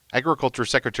Agriculture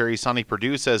Secretary Sonny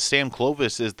Perdue says Sam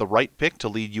Clovis is the right pick to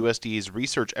lead USDA's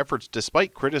research efforts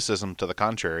despite criticism to the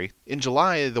contrary. In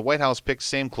July, the White House picked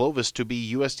Sam Clovis to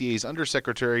be USDA's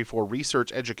Undersecretary for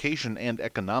Research, Education, and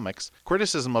Economics.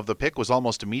 Criticism of the pick was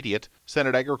almost immediate.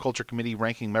 Senate Agriculture Committee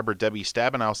Ranking Member Debbie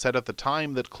Stabenow said at the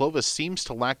time that Clovis seems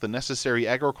to lack the necessary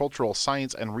agricultural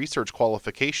science and research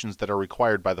qualifications that are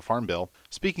required by the Farm Bill.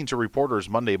 Speaking to reporters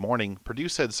Monday morning, Perdue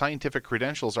said scientific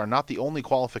credentials are not the only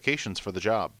qualifications for the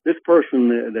job. This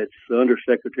person that's the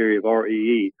Undersecretary of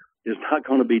REE is not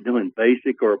going to be doing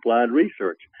basic or applied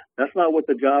research. That's not what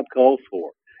the job calls for.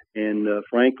 And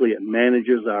frankly, it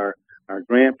manages our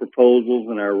grant proposals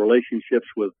and our relationships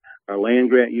with our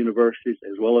land-grant universities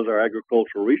as well as our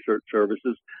agricultural research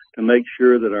services to make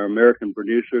sure that our American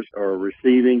producers are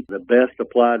receiving the best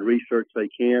applied research they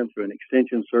can through an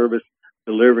extension service,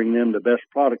 delivering them the best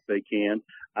product they can.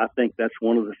 I think that's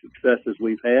one of the successes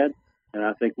we've had, and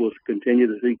I think we'll continue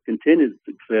to see continued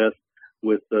success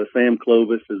with Sam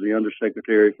Clovis as the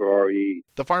Undersecretary for REE.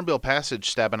 The Farm Bill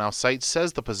passage, Stabenow cites,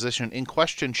 says the position in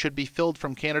question should be filled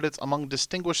from candidates among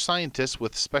distinguished scientists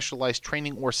with specialized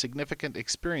training or significant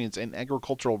experience in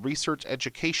agricultural research,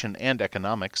 education, and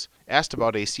economics. Asked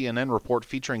about a CNN report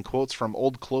featuring quotes from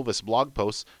old Clovis blog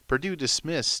posts, Perdue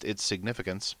dismissed its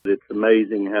significance. It's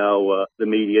amazing how the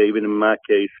media, even in my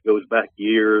case, goes back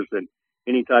years, and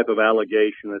any type of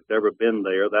allegation that's ever been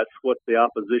there, that's what the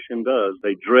opposition does.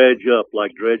 They dredge up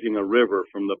like dredging a river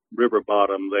from the river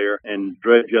bottom there and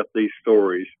dredge up these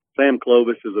stories. Sam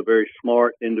Clovis is a very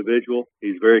smart individual.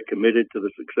 He's very committed to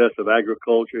the success of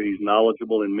agriculture. He's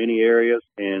knowledgeable in many areas,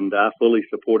 and I fully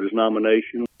support his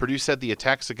nomination. Perdue said the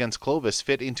attacks against Clovis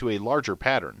fit into a larger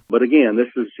pattern. But again, this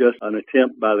is just an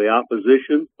attempt by the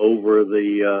opposition over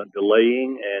the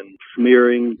delaying and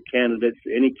smearing candidates,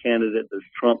 any candidate the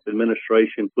Trump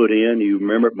administration put in. You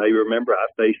may remember, I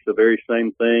faced the very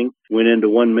same thing. Went into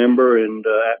one member and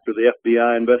after the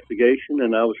FBI investigation,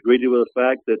 and I was greeted with the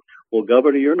fact that, well,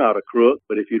 Governor, you're not a crook,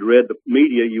 but if you'd read the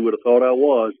media, you would have thought I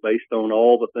was, based on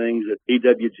all the things that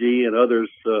EWG and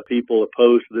others people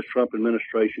opposed to this Trump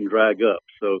administration drag up.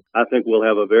 So I think we'll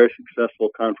have a very successful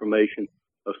confirmation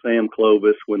of Sam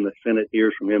Clovis when the Senate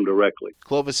hears from him directly.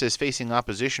 Clovis is facing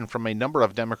opposition from a number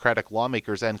of Democratic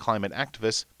lawmakers and climate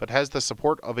activists, but has the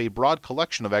support of a broad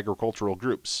collection of agricultural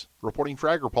groups. Reporting for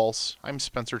AgriPulse, I'm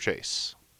Spencer Chase.